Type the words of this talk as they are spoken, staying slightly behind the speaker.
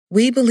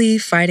We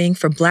believe fighting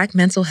for Black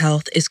mental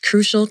health is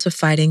crucial to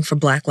fighting for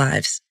Black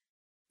lives.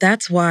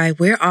 That's why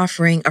we're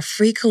offering a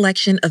free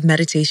collection of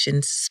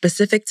meditations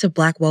specific to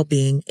Black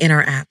well-being in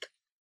our app.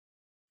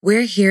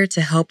 We're here to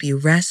help you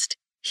rest,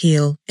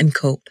 heal, and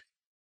cope.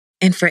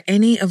 And for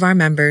any of our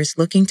members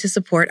looking to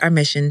support our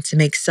mission to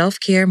make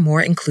self-care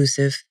more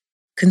inclusive,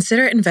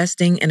 consider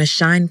investing in a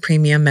Shine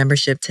Premium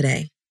membership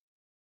today.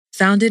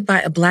 Founded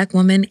by a Black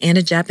woman and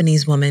a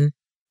Japanese woman,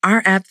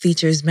 our app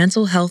features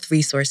mental health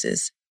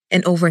resources,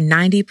 and over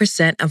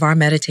 90% of our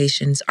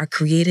meditations are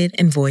created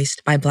and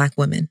voiced by Black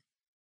women.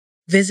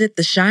 Visit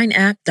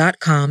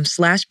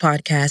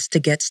theshineapp.com/podcast to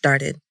get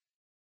started.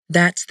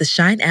 That's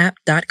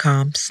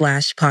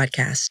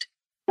theshineapp.com/podcast.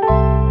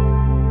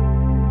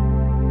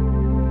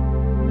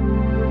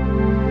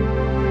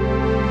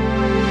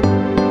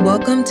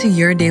 Welcome to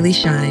Your Daily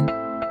Shine.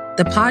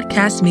 The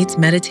podcast meets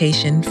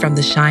meditation from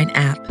the Shine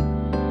app.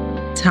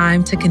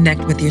 Time to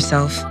connect with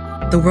yourself,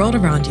 the world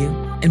around you,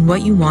 and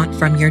what you want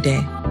from your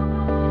day.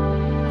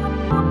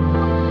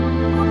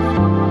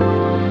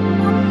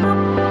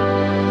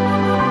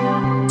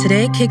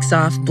 Today kicks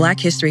off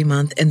Black History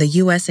Month in the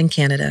U.S. and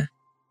Canada,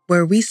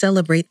 where we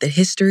celebrate the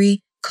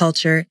history,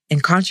 culture,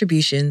 and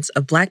contributions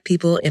of Black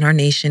people in our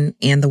nation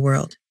and the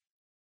world.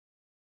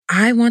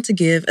 I want to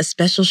give a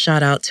special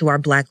shout out to our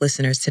Black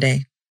listeners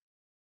today.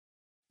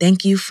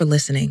 Thank you for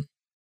listening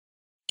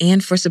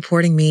and for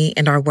supporting me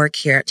and our work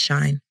here at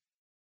Shine.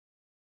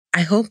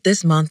 I hope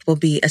this month will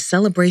be a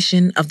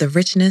celebration of the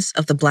richness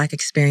of the Black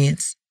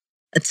experience,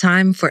 a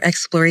time for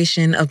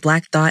exploration of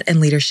Black thought and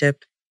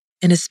leadership,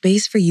 and a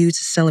space for you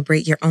to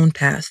celebrate your own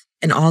path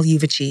and all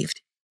you've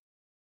achieved.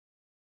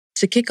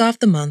 To kick off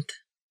the month,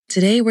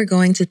 today we're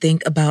going to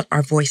think about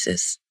our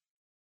voices.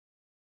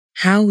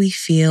 How we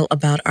feel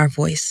about our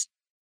voice,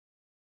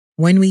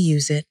 when we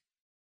use it,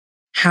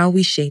 how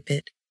we shape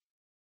it,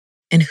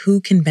 and who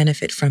can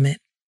benefit from it.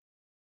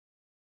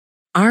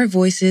 Our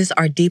voices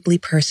are deeply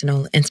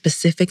personal and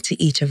specific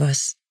to each of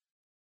us.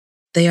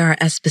 They are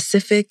as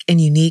specific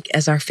and unique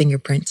as our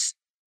fingerprints.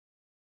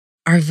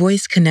 Our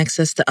voice connects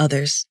us to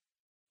others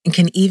and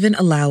can even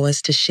allow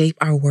us to shape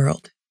our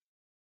world.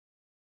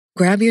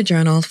 Grab your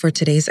journal for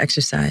today's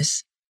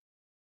exercise.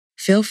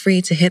 Feel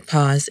free to hit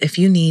pause if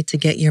you need to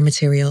get your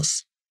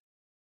materials.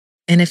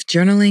 And if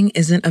journaling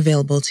isn't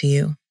available to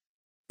you,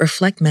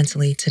 reflect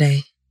mentally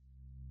today.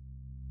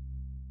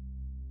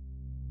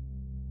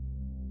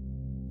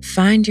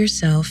 Find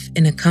yourself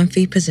in a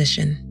comfy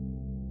position,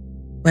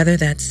 whether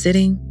that's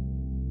sitting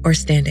or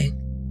standing.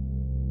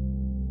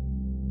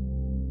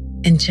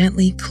 And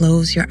gently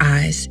close your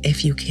eyes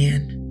if you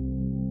can.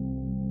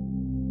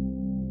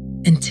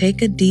 And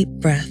take a deep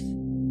breath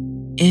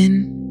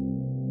in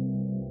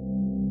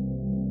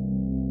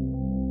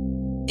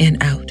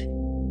and out.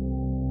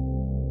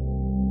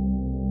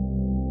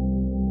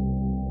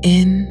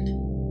 In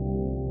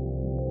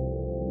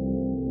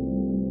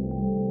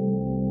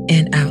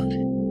and out.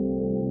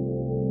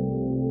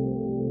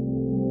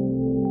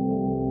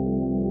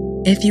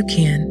 If you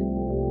can,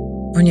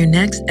 on your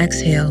next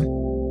exhale,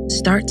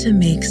 start to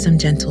make some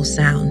gentle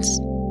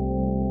sounds.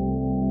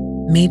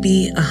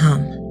 Maybe a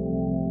hum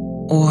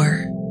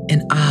or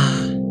an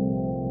ah,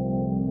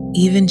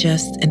 even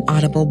just an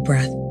audible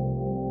breath.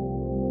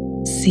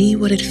 See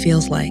what it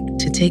feels like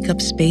to take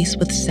up space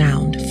with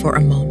sound for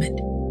a moment.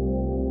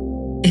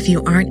 If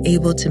you aren't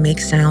able to make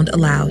sound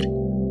aloud,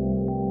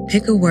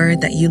 pick a word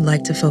that you'd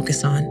like to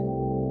focus on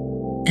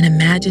and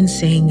imagine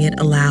saying it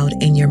aloud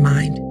in your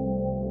mind.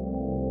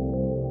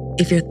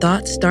 If your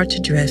thoughts start to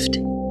drift,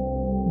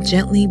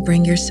 gently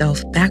bring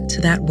yourself back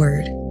to that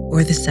word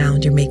or the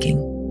sound you're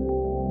making.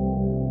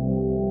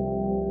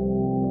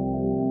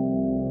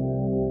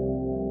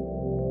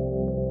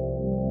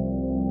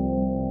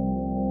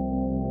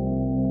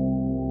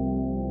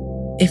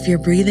 If you're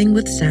breathing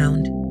with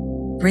sound,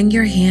 bring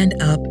your hand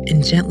up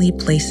and gently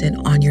place it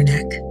on your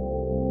neck.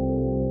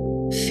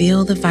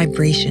 Feel the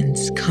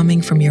vibrations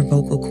coming from your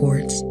vocal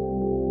cords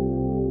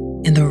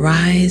and the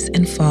rise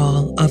and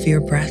fall of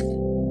your breath.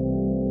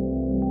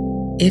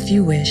 If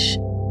you wish,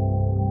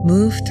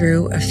 move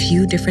through a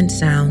few different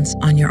sounds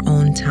on your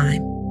own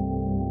time.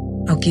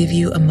 I'll give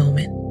you a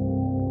moment.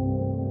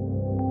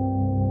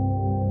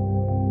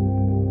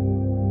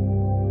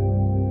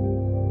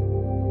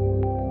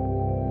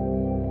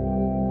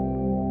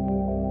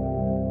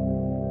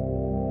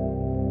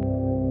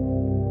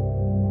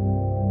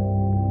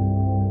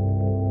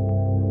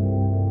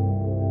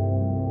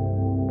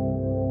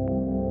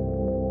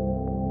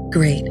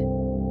 Great.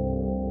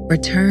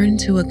 Return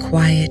to a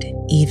quiet,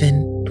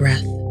 even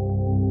breath.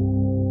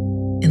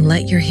 And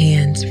let your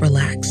hands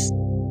relax.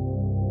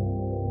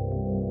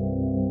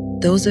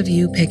 Those of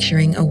you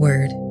picturing a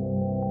word,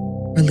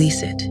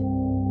 release it.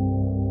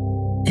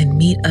 And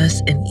meet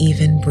us in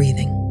even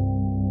breathing.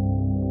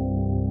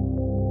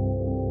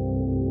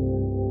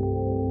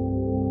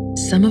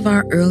 Some of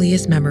our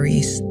earliest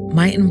memories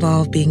might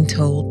involve being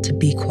told to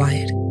be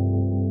quiet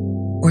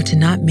or to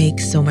not make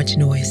so much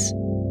noise.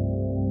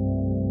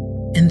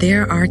 And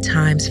there are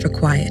times for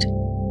quiet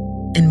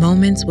and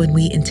moments when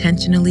we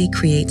intentionally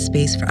create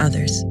space for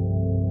others.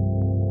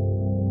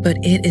 But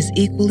it is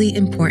equally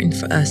important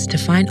for us to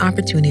find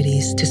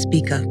opportunities to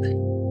speak up,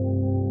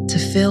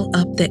 to fill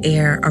up the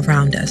air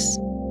around us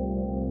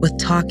with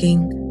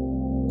talking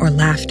or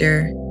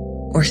laughter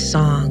or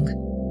song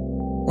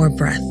or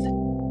breath.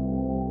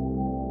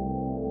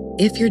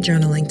 If you're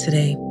journaling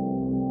today,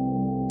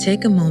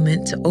 take a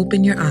moment to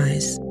open your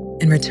eyes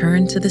and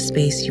return to the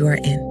space you are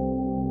in.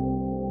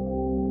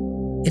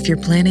 If you're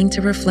planning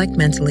to reflect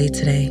mentally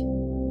today,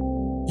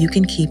 you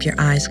can keep your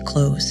eyes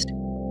closed.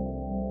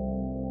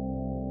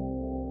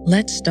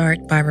 Let's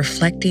start by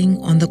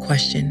reflecting on the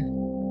question,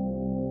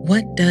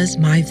 what does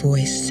my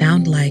voice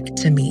sound like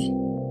to me?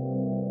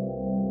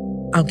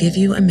 I'll give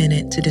you a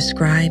minute to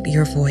describe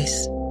your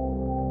voice.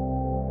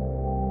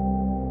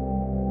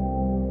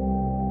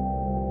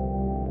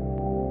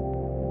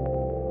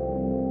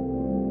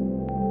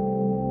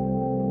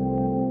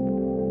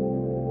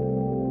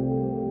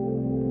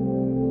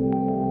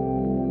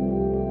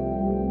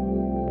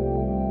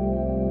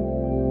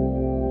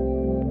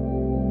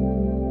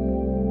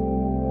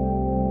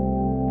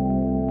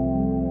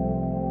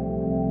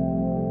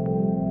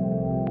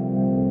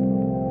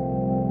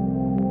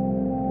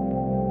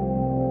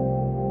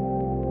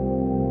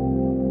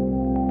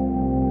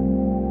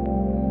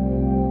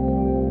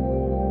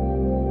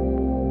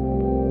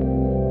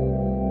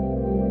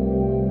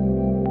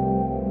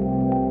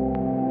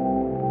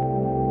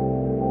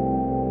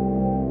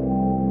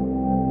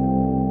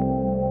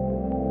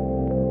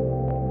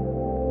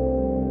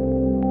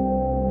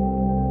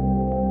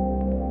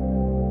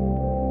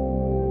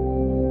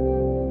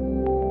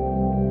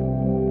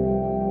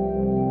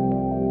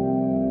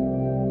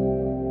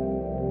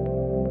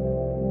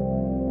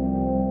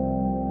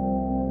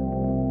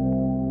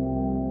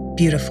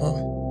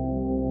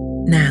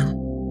 Beautiful. Now,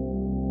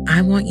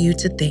 I want you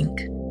to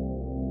think,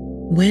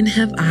 when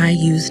have I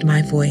used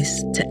my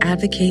voice to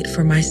advocate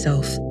for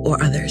myself or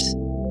others?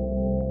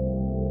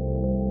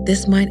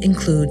 This might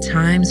include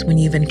times when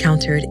you've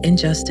encountered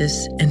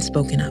injustice and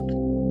spoken up,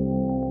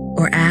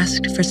 or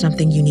asked for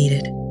something you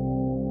needed,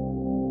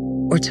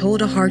 or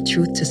told a hard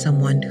truth to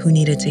someone who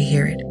needed to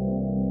hear it.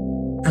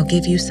 I'll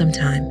give you some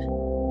time.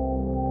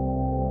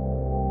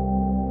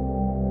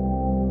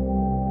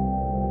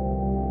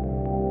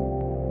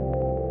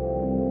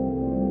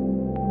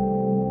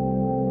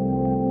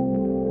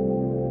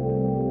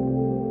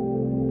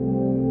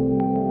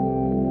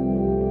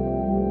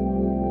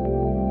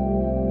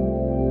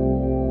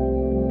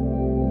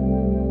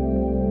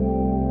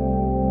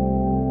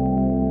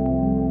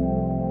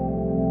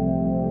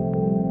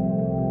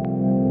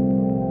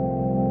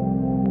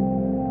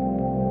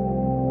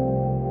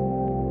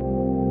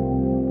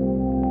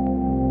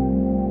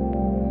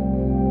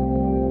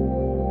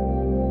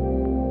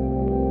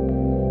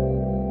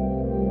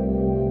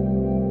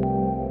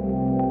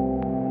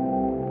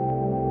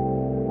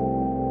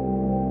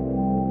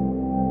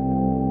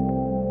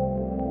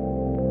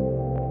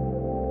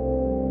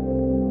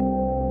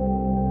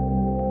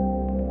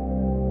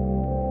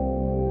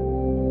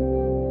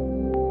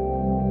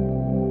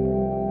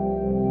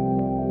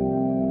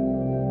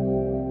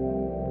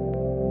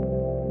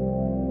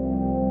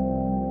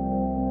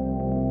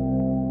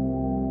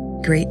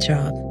 Great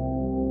job.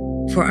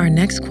 For our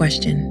next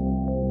question,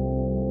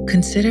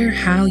 consider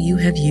how you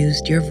have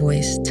used your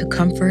voice to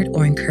comfort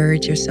or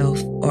encourage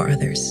yourself or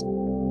others.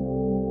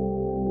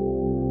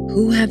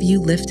 Who have you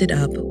lifted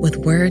up with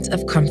words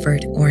of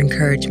comfort or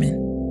encouragement?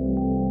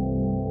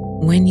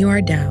 When you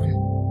are down,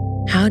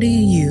 how do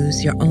you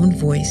use your own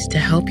voice to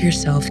help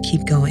yourself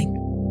keep going?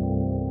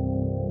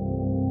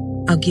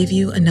 I'll give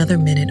you another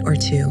minute or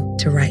two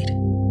to write.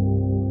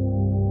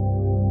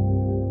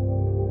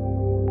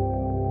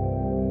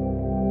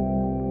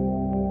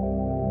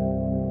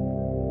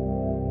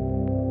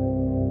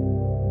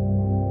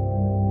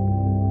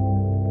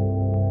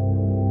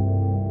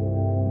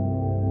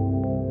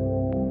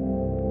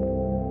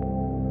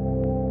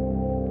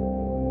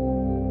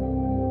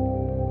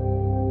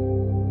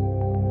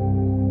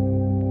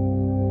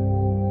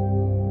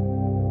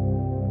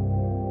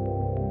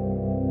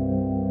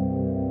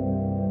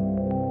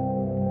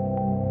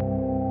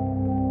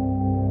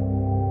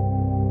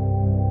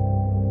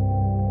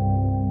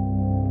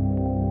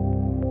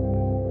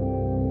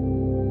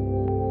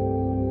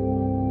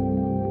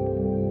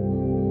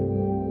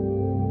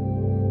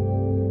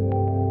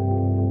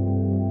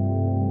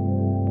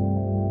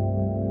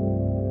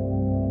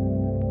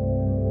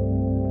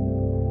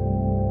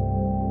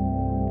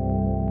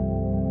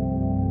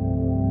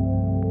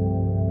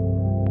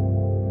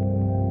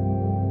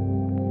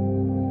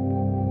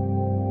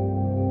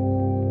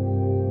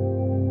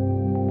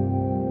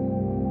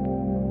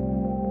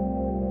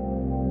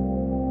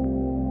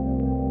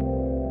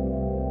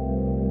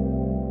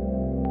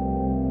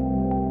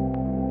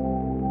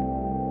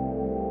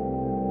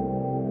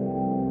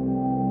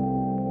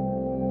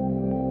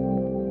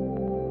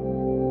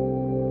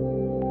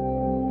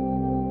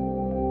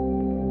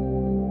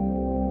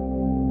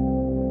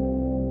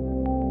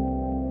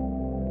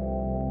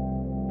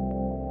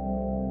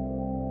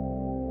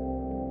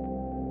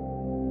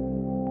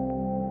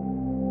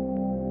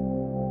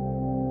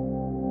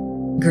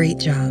 Great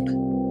job.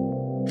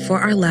 For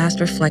our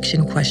last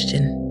reflection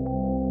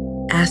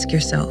question, ask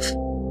yourself,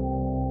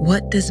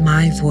 what does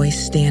my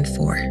voice stand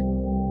for?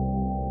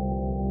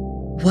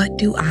 What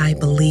do I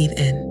believe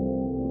in?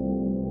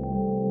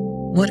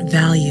 What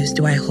values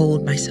do I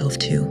hold myself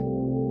to?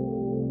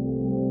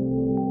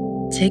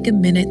 Take a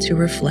minute to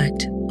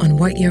reflect on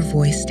what your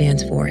voice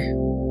stands for.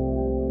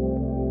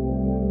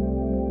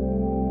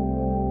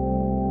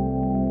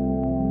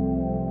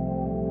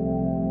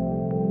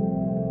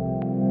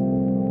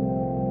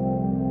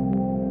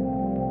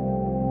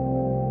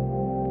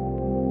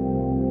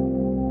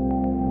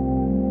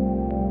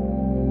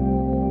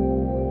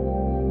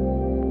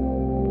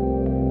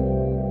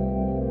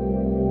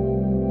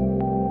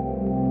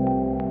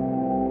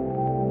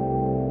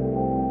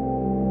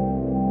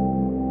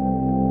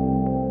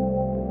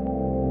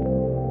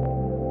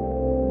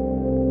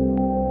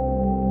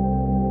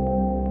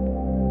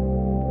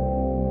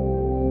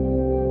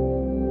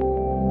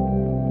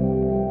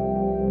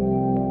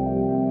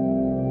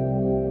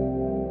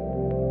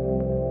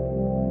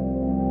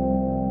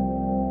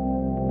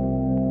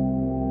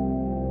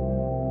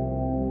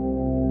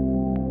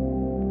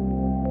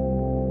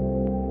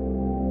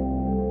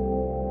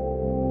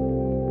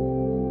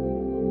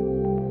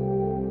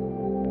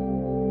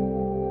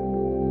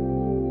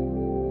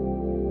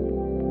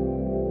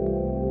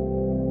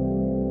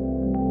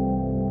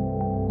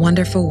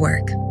 Wonderful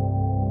work.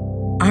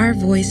 Our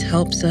voice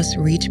helps us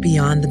reach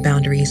beyond the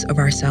boundaries of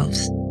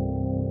ourselves.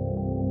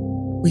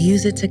 We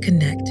use it to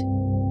connect,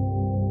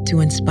 to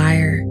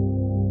inspire,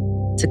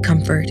 to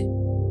comfort,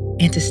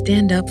 and to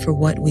stand up for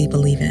what we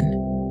believe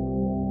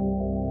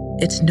in.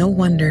 It's no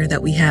wonder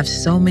that we have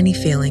so many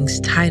feelings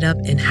tied up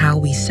in how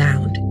we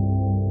sound,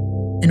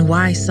 and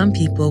why some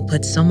people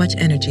put so much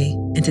energy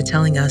into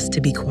telling us to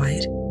be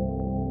quiet.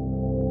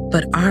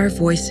 But our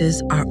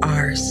voices are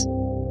ours.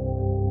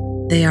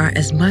 They are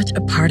as much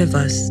a part of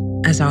us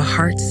as our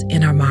hearts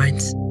and our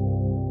minds,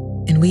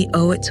 and we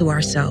owe it to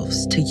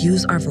ourselves to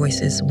use our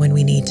voices when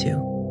we need to,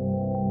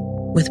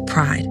 with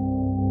pride,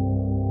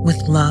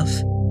 with love,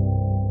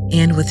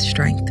 and with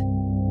strength.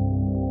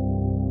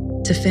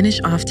 To finish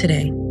off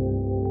today,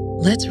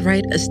 let's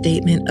write a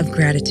statement of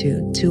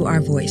gratitude to our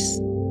voice.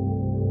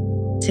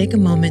 Take a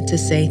moment to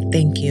say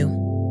thank you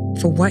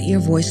for what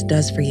your voice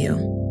does for you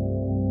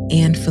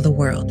and for the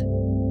world.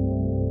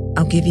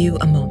 I'll give you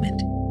a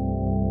moment.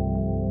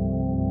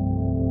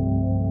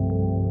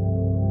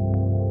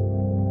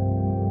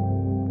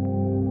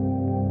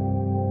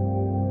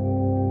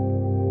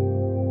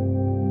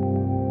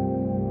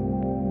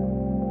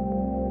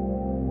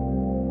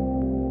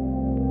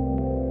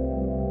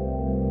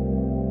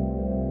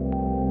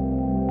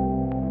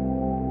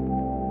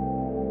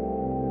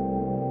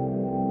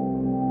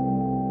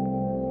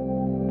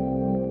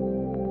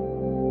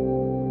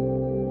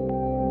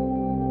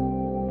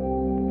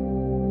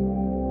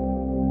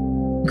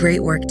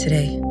 Great work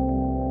today.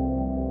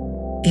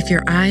 If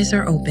your eyes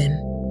are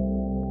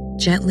open,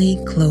 gently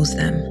close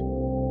them.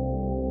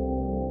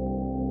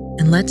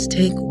 And let's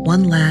take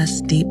one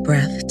last deep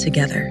breath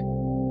together,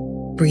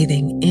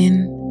 breathing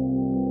in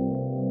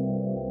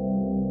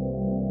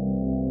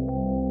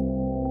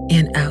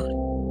and out.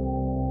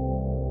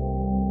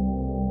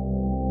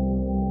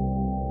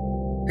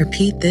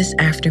 Repeat this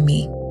after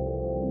me,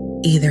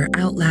 either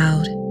out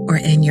loud or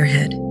in your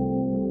head.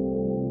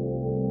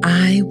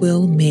 I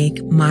will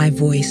make my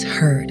voice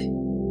heard.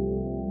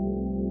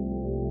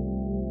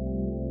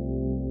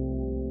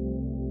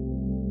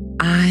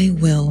 I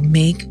will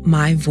make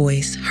my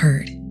voice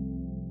heard.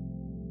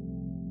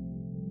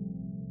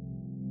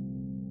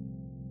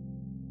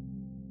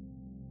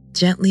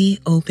 Gently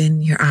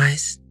open your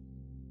eyes.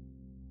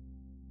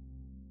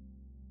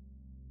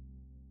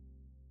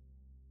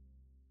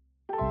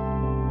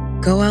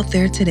 Go out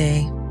there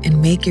today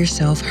and make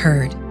yourself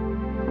heard.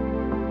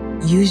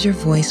 Use your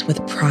voice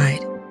with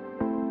pride,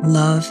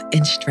 love,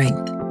 and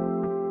strength.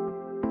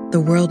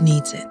 The world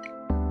needs it.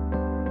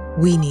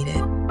 We need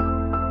it.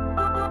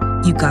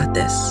 You got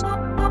this.